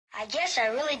I guess I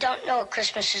really don't know what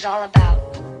Christmas is all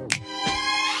about. Isn't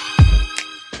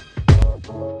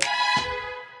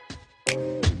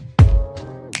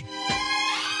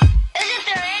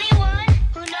there anyone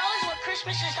who knows what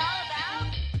Christmas is all about?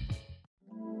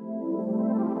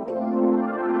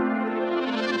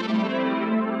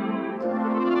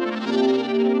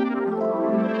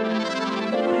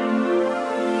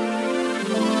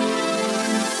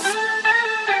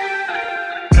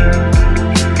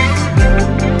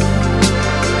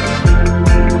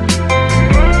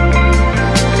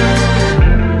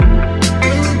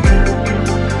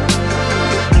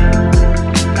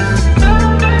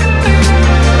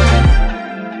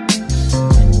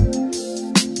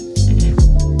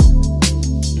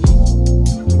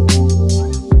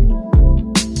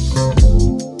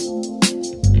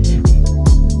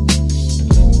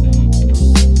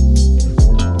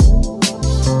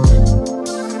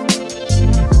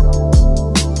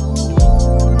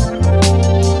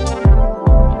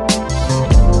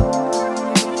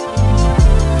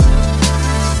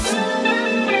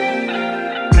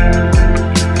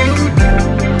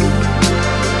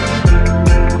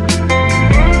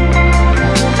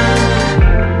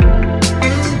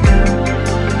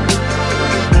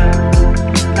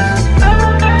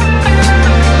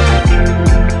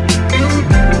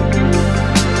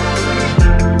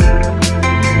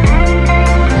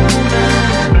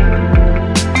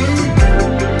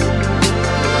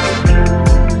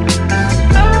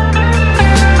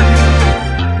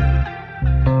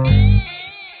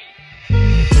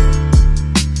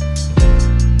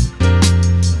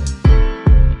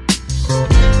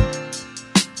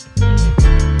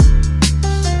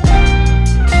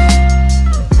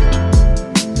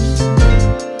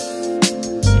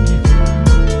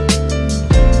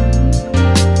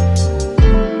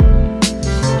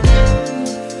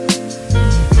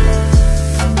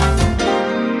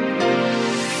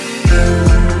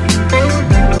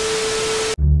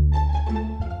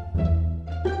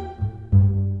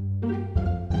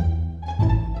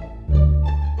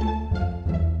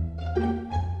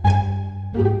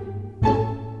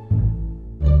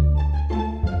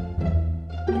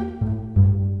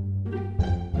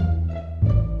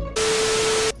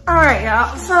 Alright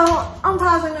y'all, so I'm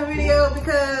pausing the video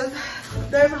because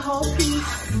there's a whole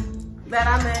piece that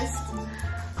I missed.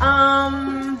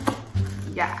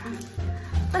 Yeah.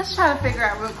 Let's try to figure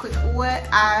out real quick what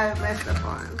I messed up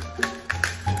on.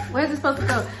 Where's it supposed to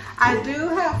go? I do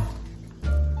have,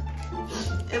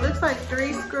 it looks like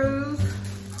 3 screws.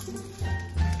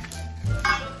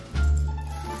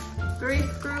 3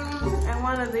 screws and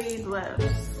one of these left.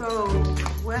 So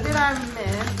what did I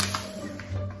miss?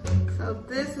 So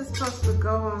this is supposed to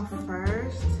go on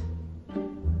first.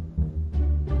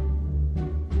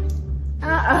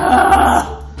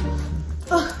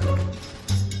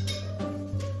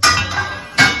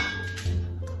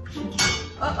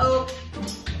 Uh-oh.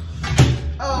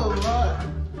 Oh,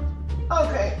 Lord.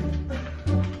 Okay.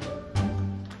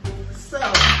 So,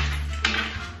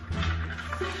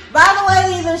 by the way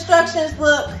these instructions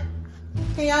look,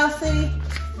 can y'all see?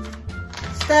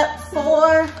 Step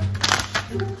 4.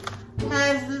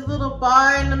 Has this little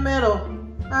bar in the middle.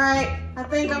 All right, I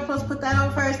think I'm supposed to put that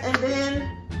on first and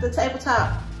then the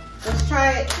tabletop. Let's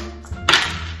try it.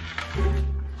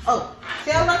 Oh,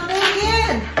 see, I'm about to do it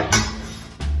again.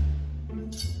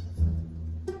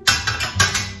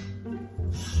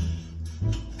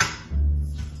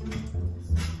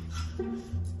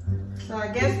 So I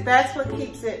guess that's what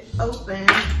keeps it open.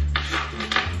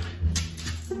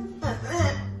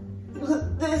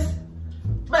 This,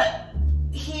 but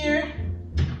here,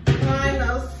 line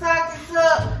those sockets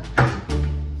up,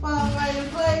 fall right in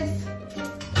place,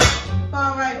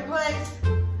 fall right in place.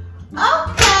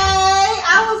 Okay,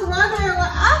 I was wondering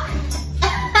what,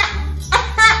 okay.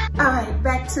 All right,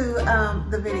 back to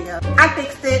the video. I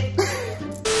fixed it.